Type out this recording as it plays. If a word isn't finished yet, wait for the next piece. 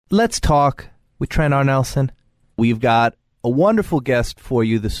Let's Talk with Trent R. Nelson. We've got a wonderful guest for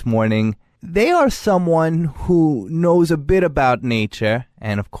you this morning. They are someone who knows a bit about nature,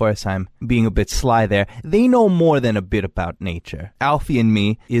 and of course I'm being a bit sly there. They know more than a bit about nature. Alfie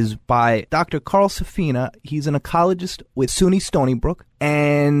Me is by Dr. Carl Safina. He's an ecologist with SUNY Stony Brook,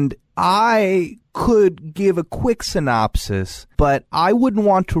 and I could give a quick synopsis, but I wouldn't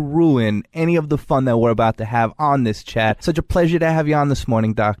want to ruin any of the fun that we're about to have on this chat. Such a pleasure to have you on this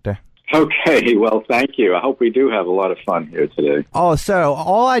morning, Doctor. Okay, well, thank you. I hope we do have a lot of fun here today. Oh, sir,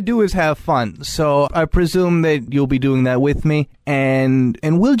 all I do is have fun, so I presume that you'll be doing that with me, and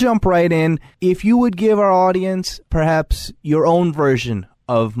we'll jump right in. If you would give our audience perhaps your own version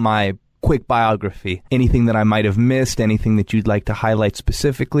of my quick biography, anything that I might have missed, anything that you'd like to highlight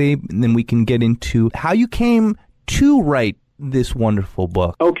specifically, and then we can get into how you came to write this wonderful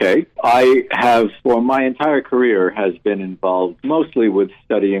book. Okay. I have, for my entire career, has been involved mostly with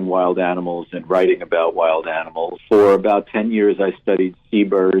studying wild animals and writing about wild animals. For about 10 years, I studied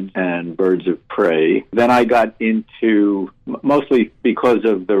seabirds and birds of prey. Then I got into, mostly because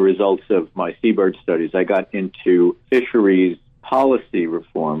of the results of my seabird studies, I got into fisheries policy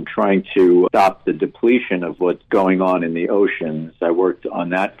reform, trying to stop the depletion of what's going on in the oceans. I worked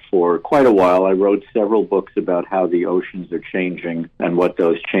on that for quite a while. I wrote several books about how the oceans are changing and what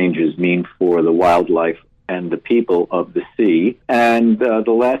those changes mean for the wildlife and the people of the sea. And the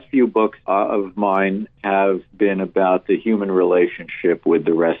last few books of mine have been about the human relationship with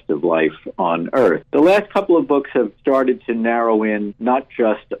the rest of life on Earth. The last couple of books have started to narrow in not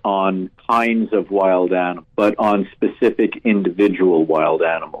just on kinds of wild animals, but on specific individual wild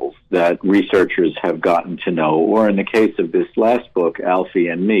animals that researchers have gotten to know. Or in the case of this last book, Alfie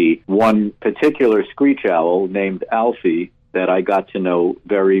and Me, one particular screech owl named Alfie that I got to know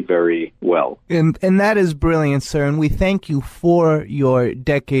very, very well. And that is brilliant, sir, and we thank you for your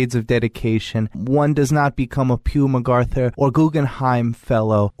decades of dedication. One does not become a Pew MacArthur or Guggenheim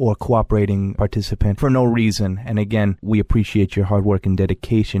Fellow or cooperating participant for no reason. And again, we appreciate your hard work and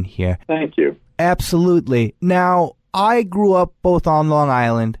dedication here. Thank you. Absolutely. Now, I grew up both on Long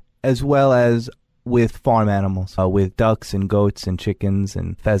Island as well as with farm animals, with ducks and goats and chickens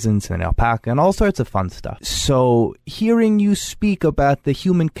and pheasants and alpaca and all sorts of fun stuff. So hearing you speak about the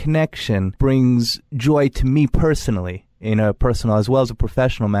human connection brings joy to me personally, in a personal as well as a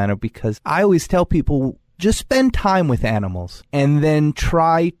professional manner, because I always tell people, just spend time with animals and then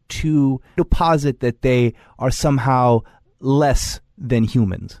try to deposit that they are somehow less than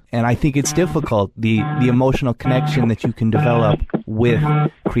humans. And I think it's difficult. The emotional connection that you can develop with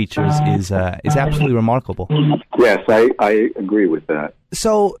creatures is absolutely remarkable. Yes, I agree with that.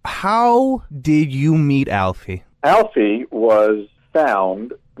 So how did you meet Alfie? Alfie was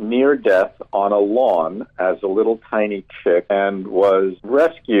found near death on a lawn as a little tiny chick and was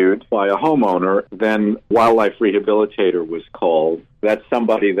rescued by a homeowner. Then wildlife rehabilitator was called. That's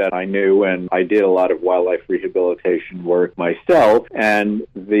somebody that I knew, and I did a lot of wildlife rehabilitation work myself. And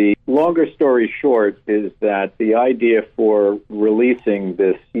the longer story short is that the idea for releasing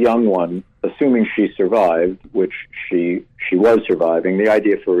this young one, assuming she survived, which she was surviving, the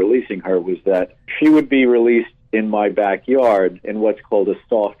idea for releasing her was that she would be released in my backyard in what's called a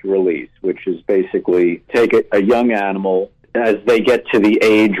soft release, which is basically take a young animal. As they get to the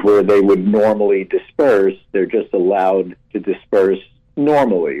age where they would normally disperse, they're just allowed to disperse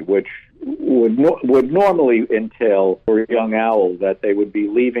normally, which would normally entail for a young owl that they would be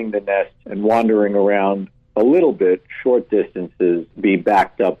leaving the nest and wandering around a little bit, short distances, be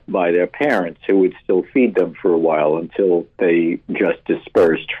backed up by their parents who would still feed them for a while until they just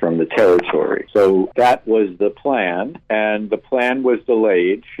dispersed from the territory. So that was the plan, and the plan was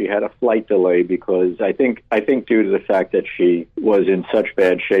delayed. She had a flight delay because I think due to the fact that she was in such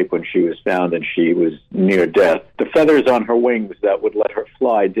bad shape when she was found and she was near death, the feathers on her wings that would let her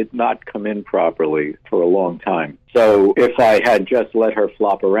fly did not come in properly for a long time. So if I had just let her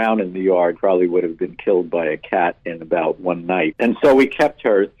flop around in the yard, probably would have been killed by a cat in about one night. And so we kept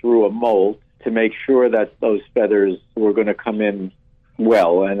her through a molt to make sure that those feathers were going to come in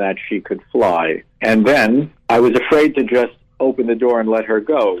well and that she could fly. And then I was afraid to just open the door and let her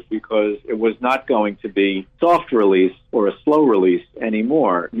go because it was not going to be soft release or a slow release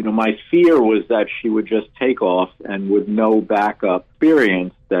anymore. You know, my fear was that she would just take off and with no backup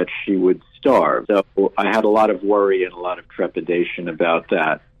experience that she would starve. So I had a lot of worry and a lot of trepidation about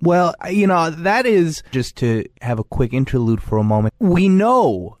that. Well, you know, that is, just to have a quick interlude for a moment, we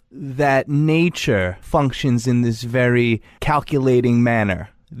know that nature functions in this very calculating manner,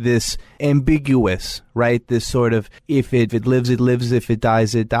 this ambiguous, right? This sort of, if it lives, it lives, if it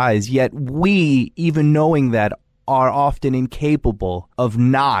dies, it dies. Yet we, even knowing that, are often incapable of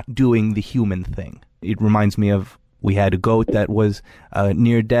not doing the human thing. It reminds me of, we had a goat that was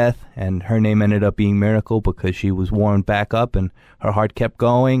near death, and her name ended up being Miracle because she was warmed back up and her heart kept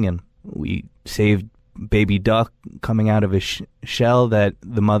going, and we saved baby duck coming out of a shell that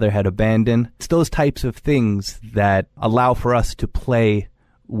the mother had abandoned. It's those types of things that allow for us to play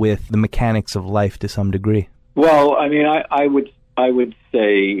with the mechanics of life to some degree. Well, I mean, I would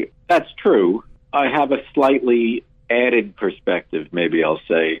say that's true. I have a slightly added perspective, maybe I'll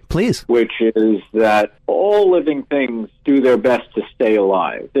say. Please. Which is that all living things do their best to stay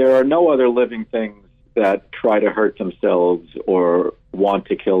alive. There are no other living things that try to hurt themselves or want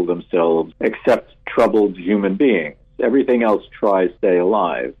to kill themselves except troubled human beings. Everything else tries to stay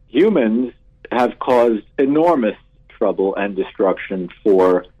alive. Humans have caused enormous trouble and destruction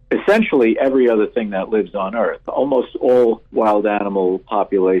for essentially every other thing that lives on Earth. Almost all wild animal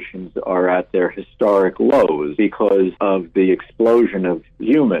populations are at their historic lows because of the explosion of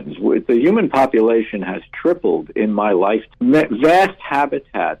humans. The human population has tripled in my lifetime. Vast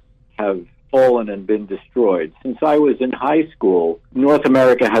habitats have fallen and been destroyed. Since I was in high school, North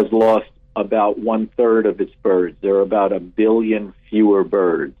America has lost about 1/3 of its birds. There are about 1 billion fewer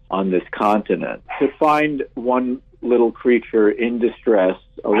birds on this continent. To find one little creature in distress,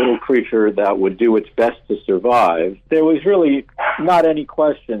 a little creature that would do its best to survive, there was really not any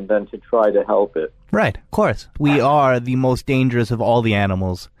question than to try to help it. Right, of course. We are the most dangerous of all the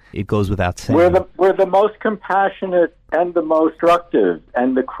animals. It goes without saying. We're the most compassionate and the most destructive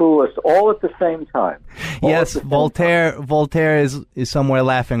and the cruelest, all at the same time. Yes, Voltaire is somewhere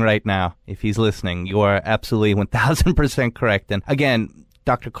laughing right now, if he's listening. You are absolutely 1,000% correct. And again,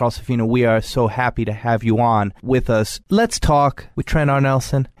 Dr. Carl Safina, we are so happy to have you on with us. Let's talk with Trent R.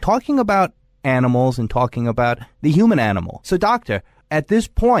 Nelson, talking about animals and talking about the human animal. So, Doctor, at this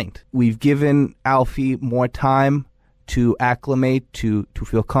point, we've given Alfie more time to acclimate, to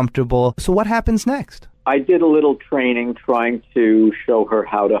feel comfortable. So what happens next? I did a little training trying to show her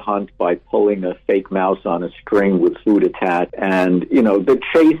how to hunt by pulling a fake mouse on a string with food attached. And, the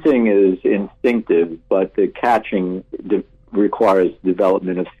chasing is instinctive, but the catching requires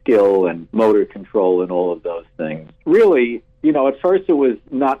development of skill and motor control and all of those things. Really, at first it was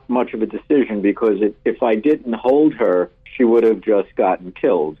not much of a decision because if I didn't hold her, she would have just gotten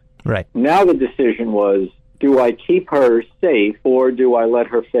killed. Right. Now the decision was, do I keep her safe or do I let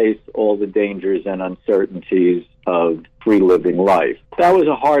her face all the dangers and uncertainties of free living life? That was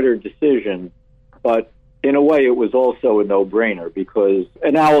a harder decision, but in a way it was also a no-brainer because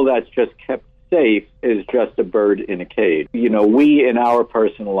an owl that's just kept safe is just a bird in a cage. We in our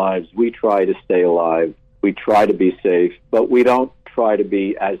personal lives, we try to stay alive. We try to be safe, but we don't try to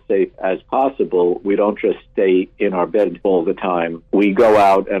be as safe as possible. We don't just stay in our bed all the time. We go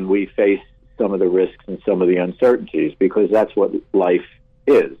out and we face some of the risks and some of the uncertainties because that's what life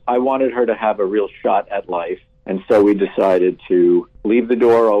is. I wanted her to have a real shot at life, and so we decided to leave the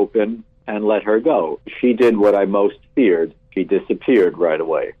door open and let her go. She did what I most feared. She disappeared right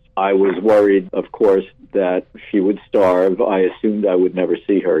away. I was worried, of course, that she would starve. I assumed I would never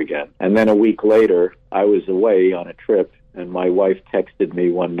see her again. And then a week later, I was away on a trip, and my wife texted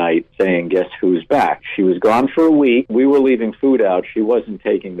me one night saying, guess who's back? She was gone for a week. We were leaving food out. She wasn't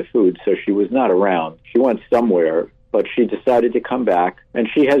taking the food, so she was not around. She went somewhere, but she decided to come back, and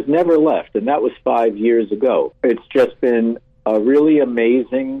she has never left, and that was 5 years ago. It's just been a really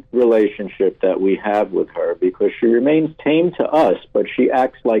amazing relationship that we have with her because she remains tame to us, but she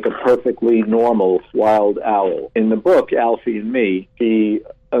acts like a perfectly normal wild owl. In the book, Alfie Me, she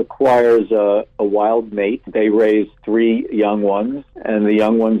acquires a wild mate. They raise 3 young ones, and the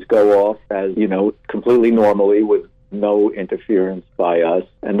young ones go off as, completely normally with no interference by us.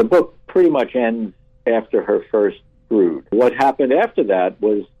 And the book pretty much ends after her first brood. What happened after that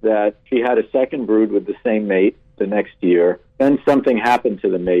was that she had a second brood with the same mate the next year. Then something happened to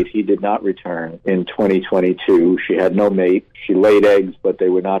the mate. He did not return in 2022. She had no mate. She laid eggs, but they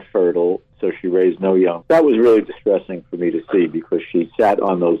were not fertile, so she raised no young. That was really distressing for me to see because she sat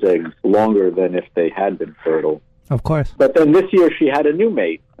on those eggs longer than if they had been fertile. Of course. But then this year she had a new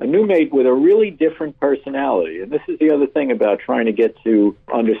mate with a really different personality. And this is the other thing about trying to get to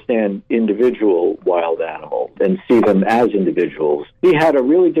understand individual wild animals and see them as individuals. He had a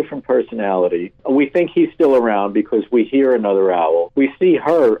really different personality. We think he's still around because we hear another owl. We see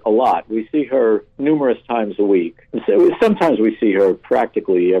her a lot. We see her numerous times a week. So sometimes we see her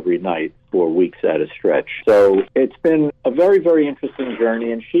practically every night. for weeks at a stretch. So it's been a very, very interesting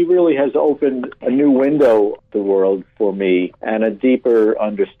journey, and she really has opened a new window to the world for me and a deeper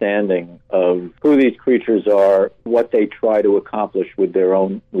understanding of who these creatures are, what they try to accomplish with their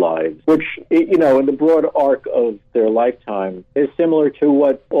own lives, which, in the broad arc of their lifetime is similar to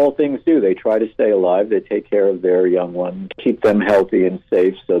what all things do. They try to stay alive. They take care of their young ones, keep them healthy and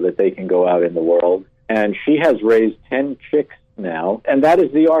safe so that they can go out in the world. And she has raised 10 chicks now, and that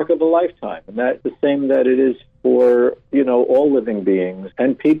is the arc of a lifetime. And that's the same that it is for, all living beings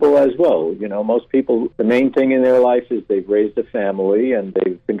and people as well. Most people, the main thing in their life is they've raised a family and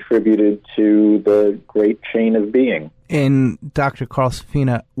they've contributed to the great chain of being. And Dr. Carl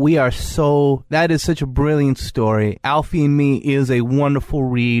Safina, that is such a brilliant story. Alfie and Me is a wonderful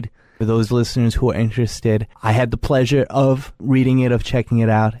read. For those listeners who are interested, I had the pleasure of reading it, of checking it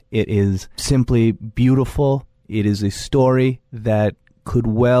out. It is simply beautiful. It is a story that could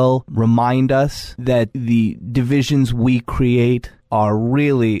well remind us that the divisions we create are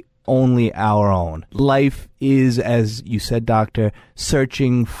really only our own. Life is, as you said, Doctor,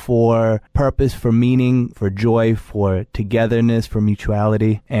 searching for purpose, for meaning, for joy, for togetherness, for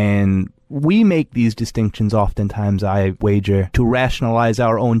mutuality. And we make these distinctions oftentimes, I wager, to rationalize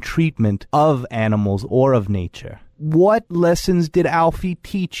our own treatment of animals or of nature. What lessons did Alfie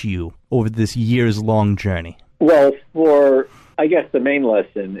teach you over this years-long journey? Well, I guess the main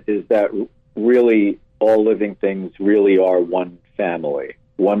lesson is that really all living things really are one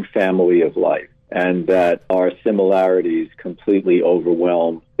family of life, and that our similarities completely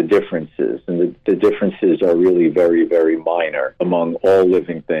overwhelm the differences, and the differences are really very, very minor among all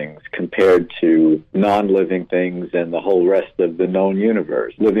living things compared to non-living things and the whole rest of the known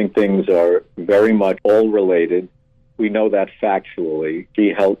universe. Living things are very much all related. We know that factually.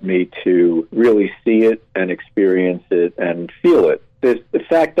 She helped me to really see it and experience it and feel it. The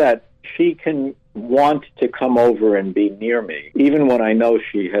fact that she can want to come over and be near me, even when I know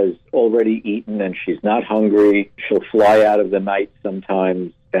she has already eaten and she's not hungry. She'll fly out of the night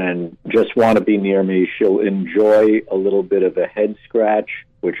sometimes and just want to be near me. She'll enjoy a little bit of a head scratch,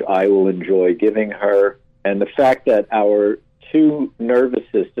 which I will enjoy giving her. And the fact that our two nervous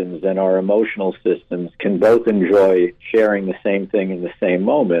systems and our emotional systems can both enjoy sharing the same thing in the same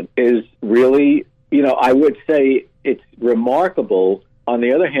moment is really, I would say it's remarkable. On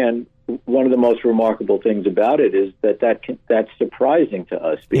the other hand, one of the most remarkable things about it is that's surprising to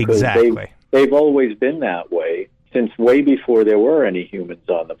us, because they've always been that way since way before there were any humans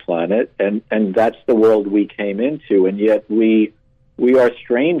on the planet, and that's the world we came into, and yet we are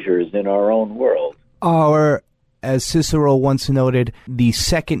strangers in our own world. As Cicero once noted, the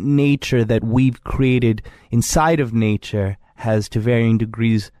second nature that we've created inside of nature has to varying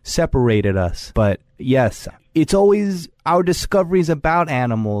degrees separated us. But yes, it's always our discoveries about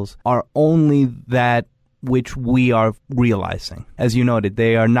animals are only that which we are realizing. As you noted,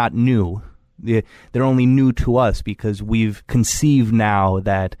 they are not new. They're only new to us because we've conceived now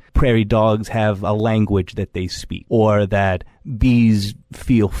that prairie dogs have a language that they speak, or that bees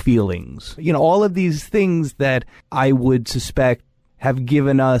feel feelings. All of these things that I would suspect have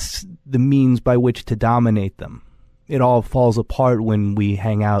given us the means by which to dominate them. It all falls apart when we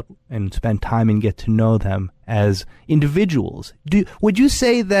hang out and spend time and get to know them as individuals. Would you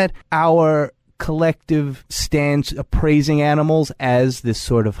say that our collective stance appraising animals as this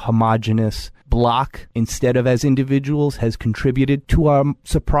sort of homogeneous block instead of as individuals has contributed to our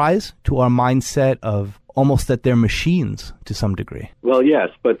surprise, to our mindset of almost that they're machines to some degree? Well, yes,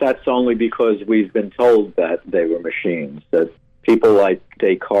 but that's only because we've been told that they were machines, that people like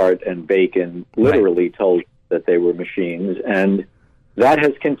Descartes and Bacon literally told that they were machines, and that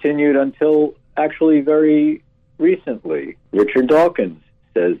has continued until actually very recently. Richard Dawkins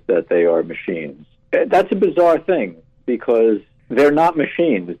says that they are machines. That's a bizarre thing, because they're not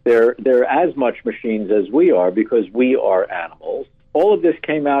machines. They're as much machines as we are, because we are animals. All of this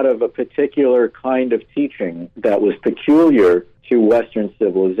came out of a particular kind of teaching that was peculiar to Western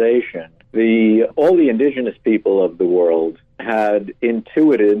civilization. All the indigenous people of the world had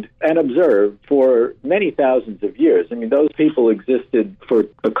intuited and observed for many thousands of years. I mean, those people existed for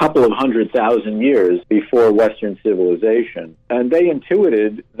a couple of 100,000 years before Western civilization, and they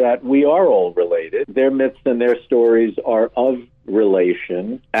intuited that we are all related. Their myths and their stories are of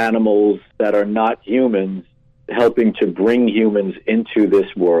relation, animals that are not humans helping to bring humans into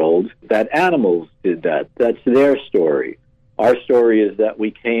this world, that animals did that. That's their story. Our story is that we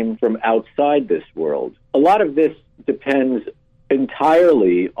came from outside this world. A lot of this depends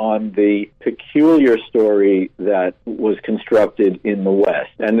entirely on the peculiar story that was constructed in the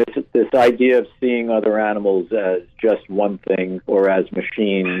West. And this idea of seeing other animals as just one thing or as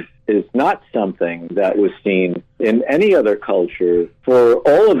machines is not something that was seen in any other culture for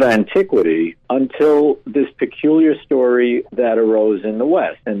all of antiquity until this peculiar story that arose in the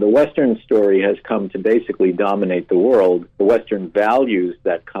West. And the Western story has come to basically dominate the world. The Western values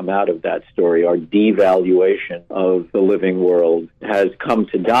that come out of that story, our devaluation of the living world, has come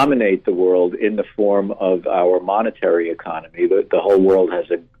to dominate the world in the form of our monetary economy. The whole world has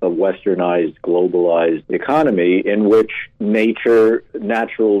a westernized, globalized economy in which nature,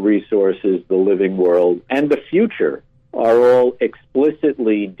 natural resources, the living world, and the future are all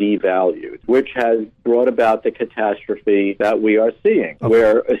explicitly devalued, which has brought about the catastrophe that we are seeing,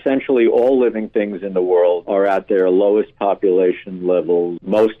 where essentially all living things in the world are at their lowest population levels,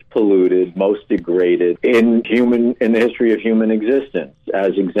 most polluted, most degraded in the history of human existence,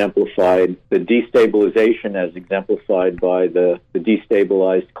 as exemplified, the destabilization as exemplified by the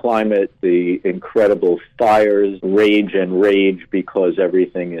destabilized climate, the incredible fires, rage because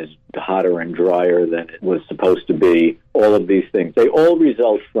everything is hotter and drier than it was supposed to be. All of these things, they all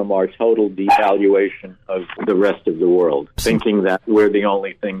result from our total devaluation of the rest of the world, thinking that we're the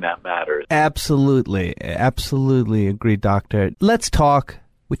only thing that matters. Absolutely agree, Doctor. Let's talk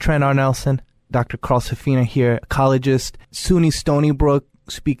with Trent R. Nelson, Dr. Carl Safina here, ecologist, SUNY Stony Brook,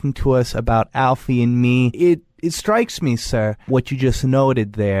 speaking to us about Alfie and Me. It strikes me, sir, what you just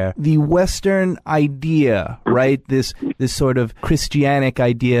noted there. The Western idea, right? This sort of Christianic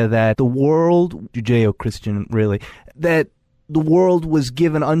idea that the world, Judeo-Christian really, that the world was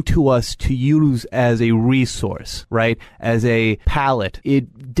given unto us to use as a resource, right? As a palette.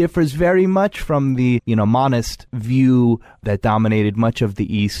 It differs very much from the, monist view that dominated much of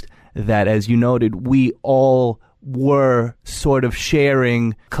the East, that, as you noted, we all were sort of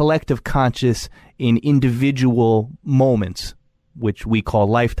sharing collective conscious in individual moments, which we call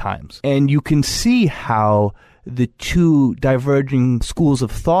lifetimes. And you can see how the two diverging schools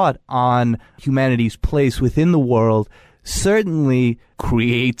of thought on humanity's place within the world certainly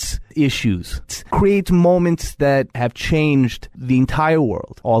creates issues. It creates moments that have changed the entire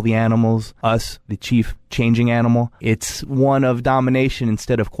world. All the animals, us, the chief changing animal. It's one of domination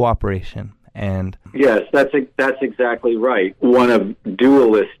instead of cooperation. And yes, that's exactly right. One of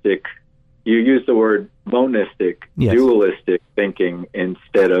dualistic, you use the word monistic, yes. Dualistic thinking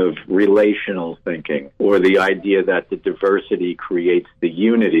instead of relational thinking, or the idea that the diversity creates the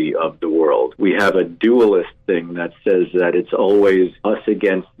unity of the world. We have a dualist thing that says that it's always us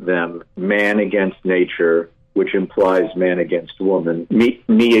against them, man against nature, which implies man against woman,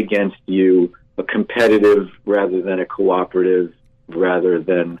 me against you, a competitive rather than a cooperative, rather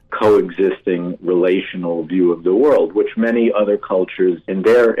than coexisting relational view of the world, which many other cultures in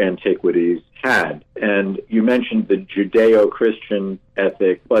their antiquities had. And you mentioned the Judeo-Christian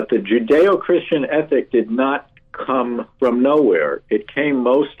ethic, but the Judeo-Christian ethic did not come from nowhere. It came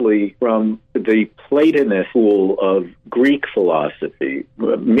mostly from the Platonist school of Greek philosophy,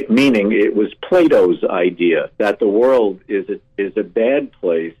 meaning it was Plato's idea that the world is a bad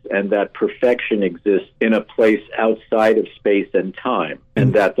place and that perfection exists in a place outside of space and time,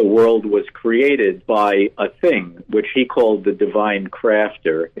 and that the world was created by a thing, which he called the divine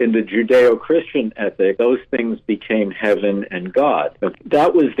crafter. In the Judeo-Christian ethic, those things became heaven and God.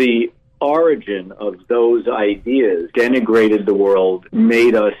 That was the origin of those ideas, denigrated the world,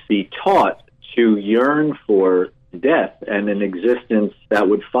 made us be taught to yearn for death and an existence that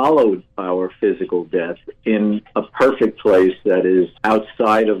would follow our physical death in a perfect place that is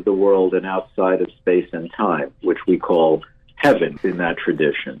outside of the world and outside of space and time, which we call heaven in that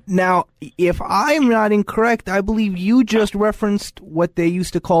tradition. Now, if I'm not incorrect, I believe you just referenced what they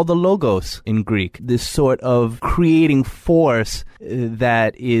used to call the logos in Greek, this sort of creating force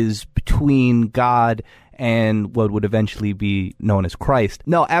that is between God and what would eventually be known as Christ.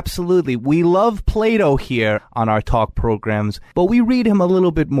 No, absolutely. We love Plato here on our talk programs, but we read him a little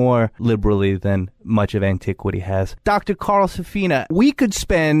bit more liberally than much of antiquity has. Dr. Carl Safina, we could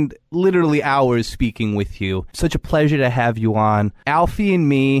spend literally hours speaking with you. Such a pleasure to have you on. Alfie and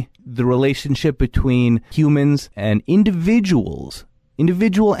Me, the relationship between humans and individuals.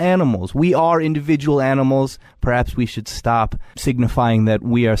 Individual animals. We are individual animals. Perhaps we should stop signifying that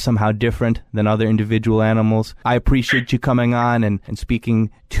we are somehow different than other individual animals. I appreciate you coming on and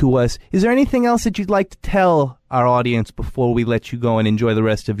speaking to us. Is there anything else that you'd like to tell our audience before we let you go and enjoy the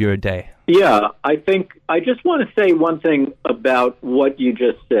rest of your day? Yeah, I think I just want to say one thing about what you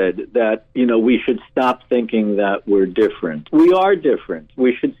just said, that, we should stop thinking that we're different. We are different.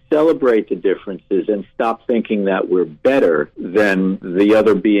 We should celebrate the differences and stop thinking that we're better than the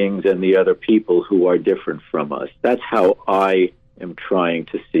other beings and the other people who are different from us. That's how I am trying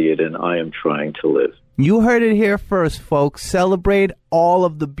to see it and I am trying to live. You heard it here first, folks. Celebrate all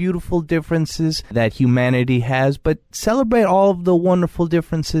of the beautiful differences that humanity has, but celebrate all of the wonderful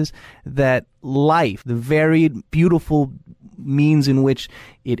differences that life, the varied, beautiful means in which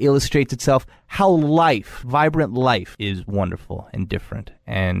it illustrates itself, how life, vibrant life, is wonderful and different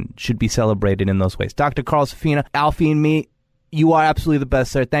and should be celebrated in those ways. Dr. Carl Safina, Alfie and me, you are absolutely the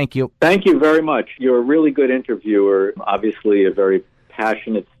best, sir. Thank you. Thank you very much. You're a really good interviewer, obviously a very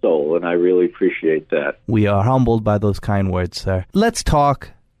passionate soul, and I really appreciate that. We are humbled by those kind words, sir. Let's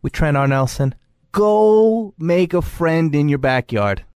talk with Trent R. Nelson. Go make a friend in your backyard.